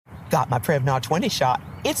Got my Prevnar 20 shot.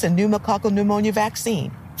 It's a pneumococcal pneumonia vaccine.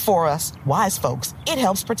 For us, wise folks, it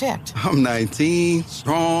helps protect. I'm 19,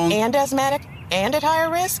 strong. And asthmatic, and at higher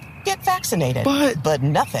risk. Get vaccinated. But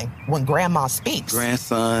nothing when grandma speaks.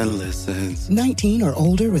 Grandson listens. 19 or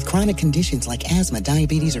older with chronic conditions like asthma,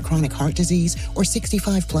 diabetes, or chronic heart disease, or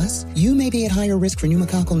 65 plus, you may be at higher risk for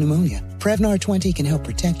pneumococcal pneumonia. Prevnar 20 can help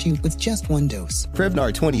protect you with just one dose.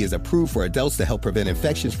 Prevnar 20 is approved for adults to help prevent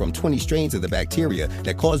infections from 20 strains of the bacteria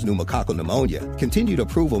that cause pneumococcal pneumonia. Continued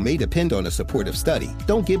approval may depend on a supportive study.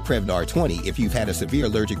 Don't get Prevnar 20 if you've had a severe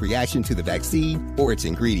allergic reaction to the vaccine or its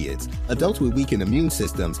ingredients. Adults with weakened immune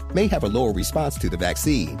systems may have a lower response to the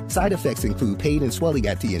vaccine. Side effects include pain and swelling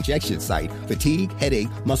at the injection site, fatigue, headache,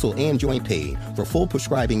 muscle, and joint pain. For full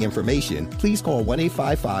prescribing information, please call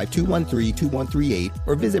 1-855-213-2138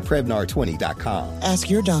 or visit Prevnar20.com. Ask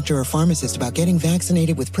your doctor or pharmacist about getting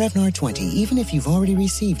vaccinated with Prevnar 20, even if you've already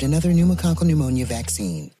received another pneumococcal pneumonia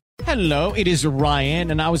vaccine. Hello, it is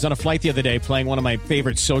Ryan, and I was on a flight the other day playing one of my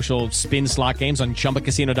favorite social spin slot games on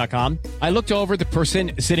ChumbaCasino.com. I looked over at the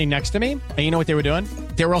person sitting next to me, and you know what they were doing?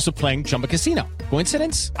 They were also playing Chumba Casino.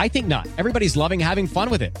 Coincidence? I think not. Everybody's loving having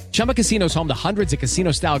fun with it. Chumba Casino is home to hundreds of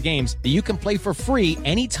casino-style games that you can play for free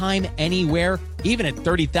anytime, anywhere, even at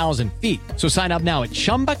 30,000 feet. So sign up now at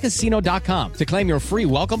ChumbaCasino.com to claim your free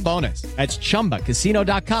welcome bonus. That's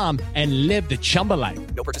ChumbaCasino.com and live the Chumba life.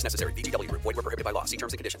 No purchase necessary. VGW. Void where prohibited by law. See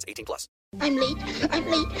terms and conditions. 18 plus. I'm late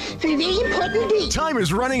for a very important date. Time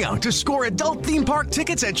is running out to score adult theme park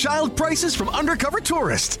tickets at child prices from Undercover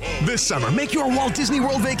Tourist. This summer, make your Walt Disney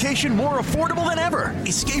World vacation more affordable than ever.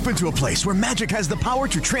 Escape into a place where magic has the power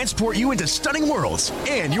to transport you into stunning worlds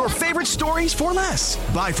and your favorite stories for less.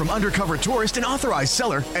 Buy from Undercover Tourist, an authorized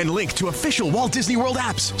seller, and link to official Walt Disney World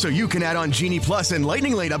apps so you can add on Genie Plus and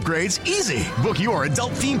Lightning Lane upgrades easy. Book your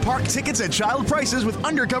adult theme park tickets at child prices with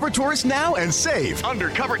Undercover Tourist now and save.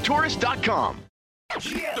 UndercoverTourist.com.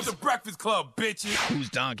 Yes. The Breakfast Club, bitches. Who's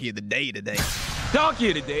Donkey of the Day today? Donkey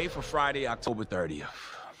of the Day for Friday, October 30th.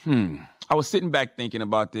 I was sitting back thinking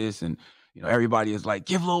about this, and everybody is like,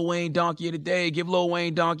 give Lil Wayne Donkey of the Day, give Lil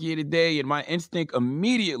Wayne Donkey of the Day. And my instinct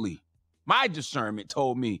immediately, my discernment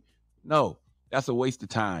told me, no, that's a waste of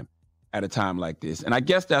time at a time like this. And I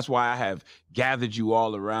guess that's why I have gathered you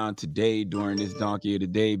all around today during this Donkey of the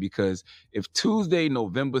Day, because if Tuesday,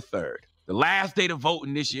 November 3rd, the last day to vote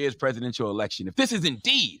in this year's presidential election, if this is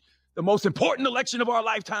indeed the most important election of our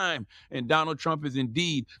lifetime, and Donald Trump is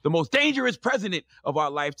indeed the most dangerous president of our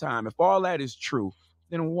lifetime, if all that is true,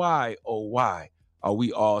 then why, oh why, are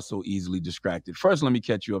we all so easily distracted? First, let me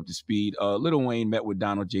catch you up to speed. Lil Wayne met with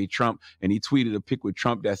Donald J. Trump, and he tweeted a pic with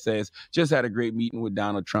Trump that says, just had a great meeting with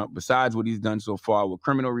Donald Trump. Besides what he's done so far with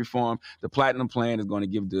criminal reform, the Platinum Plan is going to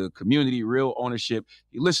give the community real ownership.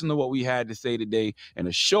 He listened to what we had to say today and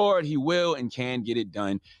assured he will and can get it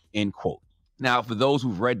done, end quote. Now, for those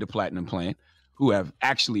who've read the Platinum Plan, who have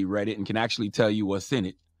actually read it and can actually tell you what's in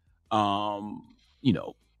it, I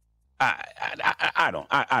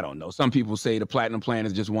don't know. Some people say the Platinum Plan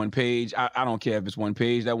is just one page. I don't care if it's one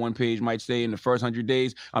page. That one page might say in the first 100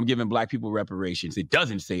 days, I'm giving black people reparations. It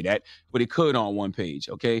doesn't say that, but it could on one page,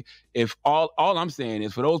 okay? If all I'm saying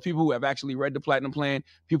is for those people who have actually read the Platinum Plan,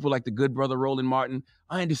 people like the good brother Roland Martin,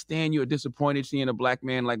 I understand you're disappointed seeing a black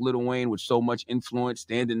man like Lil Wayne with so much influence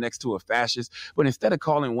standing next to a fascist, but instead of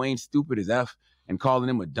calling Wayne stupid as F and calling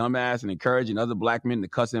him a dumbass and encouraging other black men to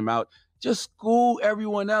cuss him out, just school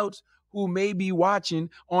everyone else who may be watching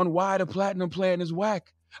on why the Platinum Plan is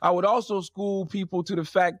whack. I would also school people to the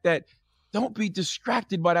fact that don't be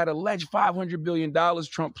distracted by that alleged $500 billion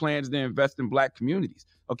Trump plans to invest in black communities.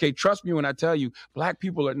 Okay, trust me when I tell you, black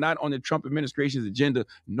people are not on the Trump administration's agenda,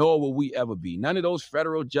 nor will we ever be. None of those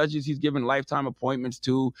federal judges he's given lifetime appointments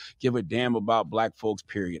to give a damn about black folks,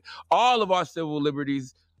 period. All of our civil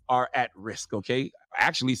liberties are at risk, okay?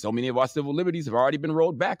 Actually, so many of our civil liberties have already been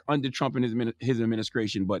rolled back under Trump and his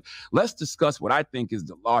administration. But let's discuss what I think is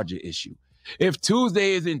the larger issue. If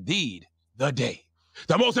Tuesday is indeed the day,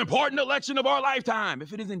 the most important election of our lifetime,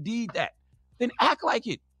 if it is indeed that, then act like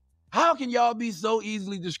it. How can y'all be so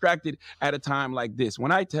easily distracted at a time like this?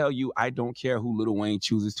 When I tell you I don't care who Lil Wayne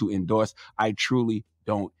chooses to endorse, I truly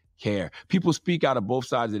don't care. People speak out of both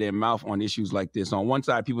sides of their mouth on issues like this. On one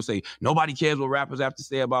side, people say, nobody cares what rappers have to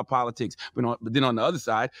say about politics. But then on the other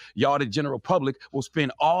side, y'all, the general public, will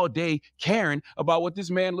spend all day caring about what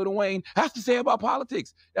this man, Lil Wayne, has to say about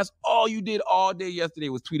politics. That's all you did all day yesterday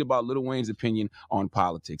was tweet about Lil Wayne's opinion on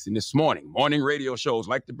politics. And this morning, morning radio shows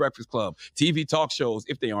like The Breakfast Club, TV talk shows,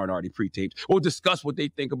 if they aren't already pre-taped, will discuss what they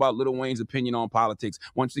think about Lil Wayne's opinion on politics.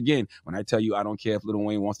 Once again, when I tell you I don't care if Lil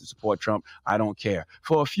Wayne wants to support Trump, I don't care.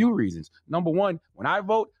 For a few reasons. Number one, when I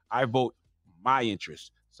vote my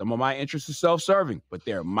interests. Some of my interests are self-serving, but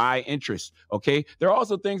they're my interests, okay? There are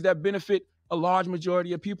also things that benefit a large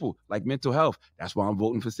majority of people, like mental health. That's why I'm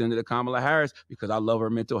voting for Senator Kamala Harris, because I love her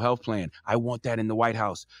mental health plan. I want that in the White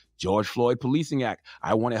House. George Floyd Policing Act.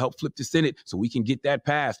 I want to help flip the Senate so we can get that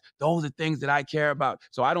passed. Those are things that I care about.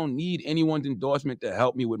 So I don't need anyone's endorsement to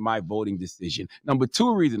help me with my voting decision. Number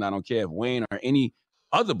two reason I don't care if Wayne or any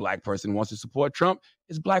other black person wants to support Trump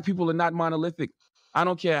is black people are not monolithic. I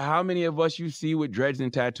don't care how many of us you see with dreads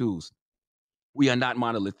and tattoos. We are not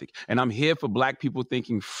monolithic. And I'm here for black people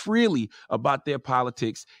thinking freely about their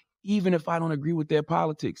politics, even if I don't agree with their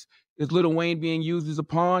politics. Is Lil Wayne being used as a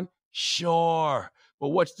pawn? Sure. But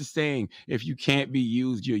what's the saying? If you can't be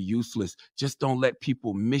used, you're useless. Just don't let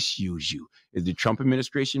people misuse you. Is the Trump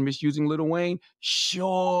administration misusing Lil Wayne?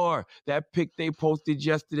 Sure. That pic they posted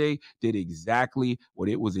yesterday did exactly what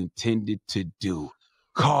it was intended to do.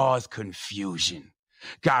 Cause confusion.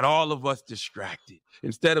 Got all of us distracted.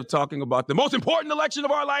 Instead of talking about the most important election of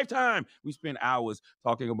our lifetime, we spent hours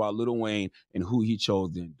talking about Lil Wayne and who he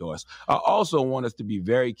chose to endorse. I also want us to be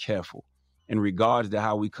very careful in regards to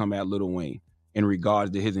how we come at Lil Wayne, in regards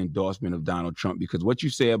to his endorsement of Donald Trump, because what you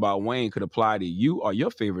say about Wayne could apply to you or your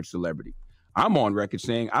favorite celebrity. I'm on record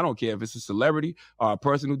saying I don't care if it's a celebrity or a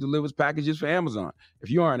person who delivers packages for Amazon. If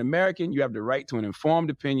you are an American, you have the right to an informed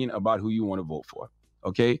opinion about who you want to vote for.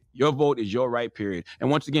 Okay? Your vote is your right, period. And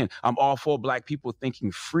once again, I'm all for black people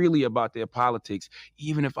thinking freely about their politics,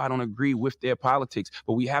 even if I don't agree with their politics.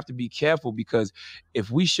 But we have to be careful, because if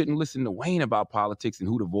we shouldn't listen to Wayne about politics and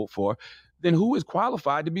who to vote for, then who is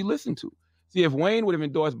qualified to be listened to? See, if Wayne would have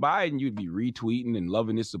endorsed Biden, you'd be retweeting and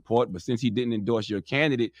loving his support. But since he didn't endorse your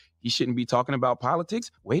candidate, he shouldn't be talking about politics?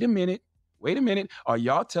 Wait a minute. Are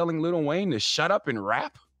y'all telling Lil Wayne to shut up and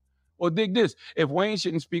rap? Well, dig this. If Wayne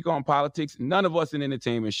shouldn't speak on politics, none of us in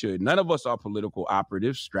entertainment should. None of us are political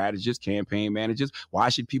operatives, strategists, campaign managers. Why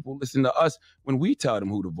should people listen to us when we tell them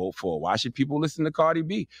who to vote for? Why should people listen to Cardi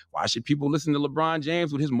B? Why should people listen to LeBron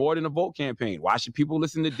James with his More Than a Vote campaign? Why should people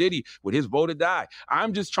listen to Diddy with his Vote or Die?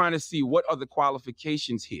 I'm just trying to see what are the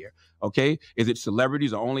qualifications here, okay? Is it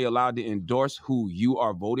celebrities are only allowed to endorse who you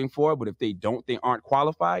are voting for, but if they don't, they aren't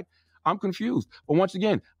qualified? I'm confused. But once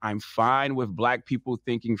again, I'm fine with black people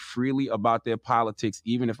thinking freely about their politics,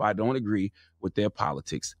 even if I don't agree with their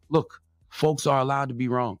politics. Look, folks are allowed to be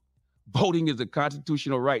wrong. Voting is a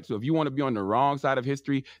constitutional right. So if you want to be on the wrong side of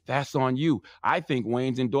history, that's on you. I think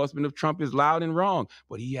Wayne's endorsement of Trump is loud and wrong,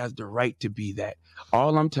 but he has the right to be that.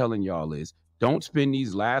 All I'm telling y'all is don't spend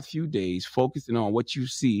these last few days focusing on what you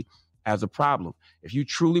see as a problem. If you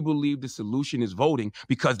truly believe the solution is voting,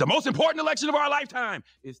 because the most important election of our lifetime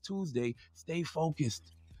is Tuesday, stay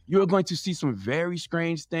focused. You're going to see some very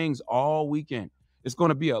strange things all weekend. It's going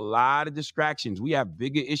to be a lot of distractions. We have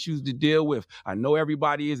bigger issues to deal with. I know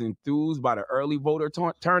everybody is enthused by the early voter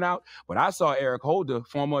turnout, but I saw Eric Holder,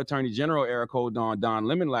 former Attorney General Eric Holder, on Don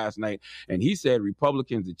Lemon last night, and he said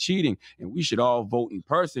Republicans are cheating and we should all vote in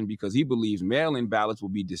person because he believes mail-in ballots will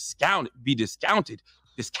be discounted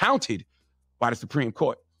by the Supreme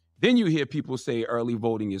Court. Then you hear people say early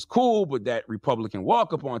voting is cool, but that Republican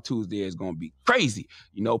walk-up on Tuesday is going to be crazy.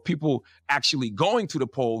 You know, people actually going to the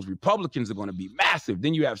polls, Republicans are going to be massive.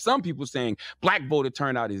 Then you have some people saying black voter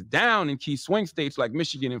turnout is down in key swing states like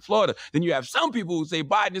Michigan and Florida. Then you have some people who say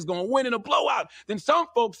Biden is going to win in a blowout. Then some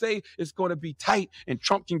folks say it's going to be tight and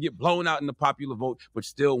Trump can get blown out in the popular vote, but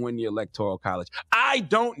still win the Electoral College. I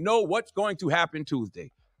don't know what's going to happen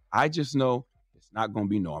Tuesday. I just know it's not going to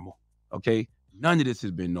be normal, okay? None of this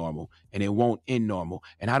has been normal, and it won't end normal.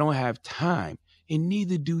 And I don't have time, and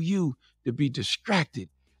neither do you, to be distracted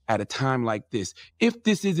at a time like this. If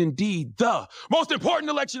this is indeed the most important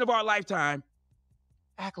election of our lifetime,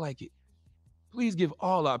 act like it. Please give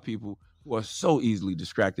all our people who are so easily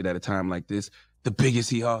distracted at a time like this the biggest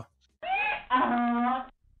hee-haw.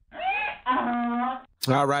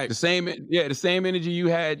 All right. The same energy you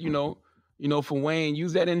had, for Wayne,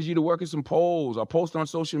 use that energy to work in some polls or post on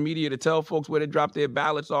social media to tell folks where to drop their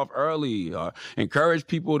ballots off early, or encourage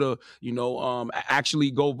people to, actually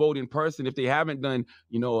go vote in person if they haven't done,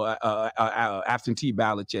 absentee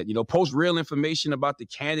ballot yet. Post real information about the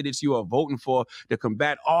candidates you are voting for to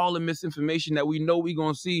combat all the misinformation that we know we're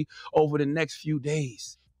going to see over the next few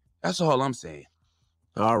days. That's all I'm saying.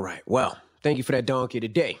 All right. Well, thank you for that donkey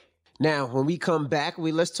today. Now, when we come back,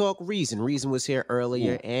 let's talk Reason. Reason was here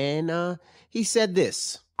earlier, and he said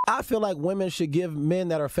this. I feel like women should give men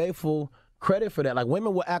that are faithful credit for that. Like,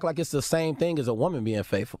 women will act like it's the same thing as a woman being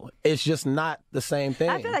faithful. It's just not the same thing.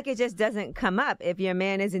 I feel like it just doesn't come up. If your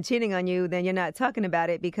man isn't cheating on you, then you're not talking about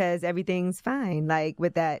it because everything's fine, like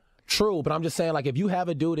with that True, but I'm just saying, like, if you have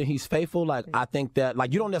a dude and he's faithful, like, I think that,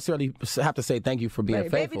 like, you don't necessarily have to say thank you for being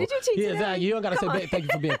faithful. Baby, did you cheat today? Exactly. You don't got to say thank you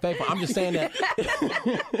for being faithful. I'm just saying that.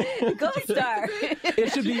 Gold star.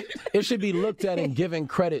 It should be looked at and given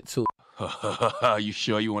credit to. You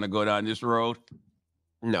sure you want to go down this road?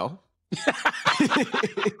 No. It's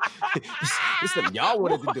something y'all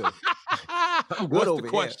wanted to do. I'm good over the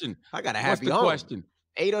question? Here. I got a happy What's the home. question?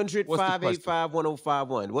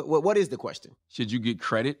 800-585-1051. What is the question? Should you get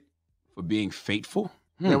credit for being faithful?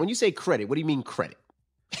 Now, when you say credit, what do you mean credit?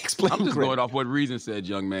 Explain. I'm just credit. going off what Reason said,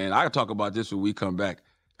 young man. I'll talk about this when we come back.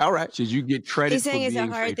 All right. Should you get credit He's saying for it's being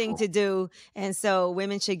a hard faithful? thing to do, and so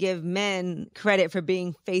women should give men credit for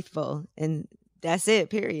being faithful, and that's it,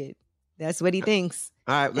 period. That's what he thinks.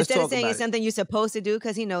 All right, let's Instead talk of saying about it's it. something you're supposed to do,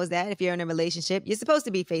 because he knows that if you're in a relationship, you're supposed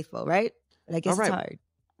to be faithful, right? But I guess All right. it's hard.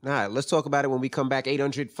 All right, let's talk about it when we come back.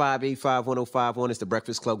 800-585-1051. It's the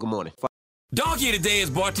Breakfast Club. Good morning. Donkey Today is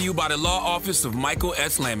brought to you by the law office of Michael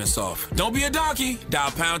S. Lamonsoff. Don't be a donkey. Dial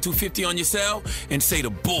pound 250 on your cell and say the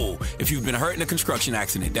bull if you've been hurt in a construction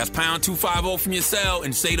accident. That's pound 250 from your cell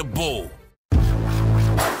and say the bull.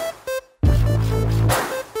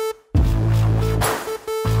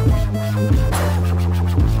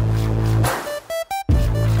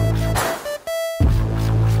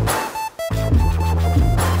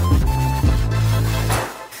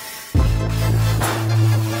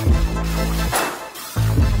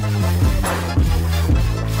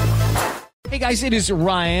 Hey guys, it is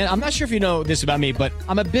Ryan. I'm not sure if you know this about me, but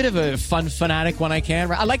I'm a bit of a fun fanatic when I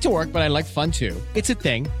can. I like to work, but I like fun too. It's a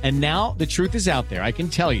thing. And now the truth is out there. I can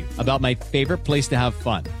tell you about my favorite place to have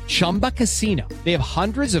fun. Chumba Casino. They have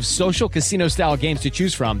hundreds of social casino style games to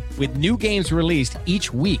choose from with new games released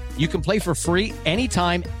each week. You can play for free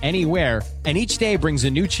anytime, anywhere. And each day brings a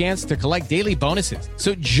new chance to collect daily bonuses.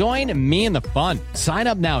 So join me in the fun. Sign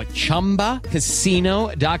up now at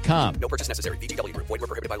ChumbaCasino.com. No purchase necessary. VGW Group. Void where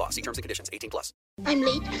prohibited by law. See terms and conditions. 18+. I'm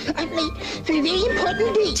late for a very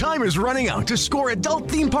important date. Time is running out to score adult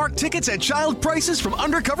theme park tickets at child prices from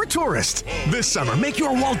Undercover Tourist. This summer, make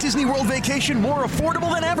your Walt Disney World vacation more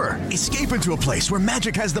affordable than ever. Escape into a place where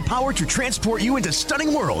magic has the power to transport you into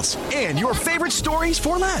stunning worlds and your favorite stories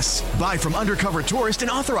for less. Buy from Undercover Tourist, an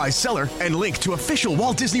authorized seller, and link to official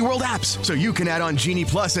Walt Disney World apps so you can add on Genie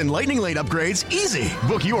Plus and Lightning Lane upgrades easy.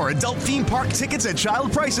 Book your adult theme park tickets at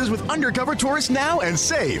child prices with Undercover Tourist now and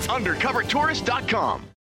save. UndercoverTourist.com.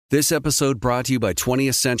 This episode brought to you by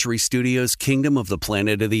 20th Century Studios' Kingdom of the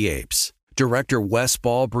Planet of the Apes. Director Wes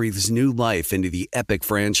Ball breathes new life into the epic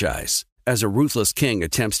franchise. As a ruthless king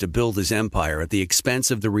attempts to build his empire at the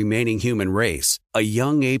expense of the remaining human race, a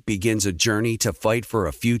young ape begins a journey to fight for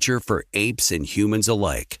a future for apes and humans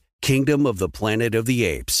alike. Kingdom of the Planet of the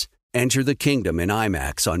Apes. Enter the kingdom in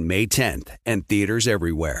IMAX on May 10th and theaters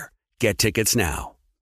everywhere. Get tickets now.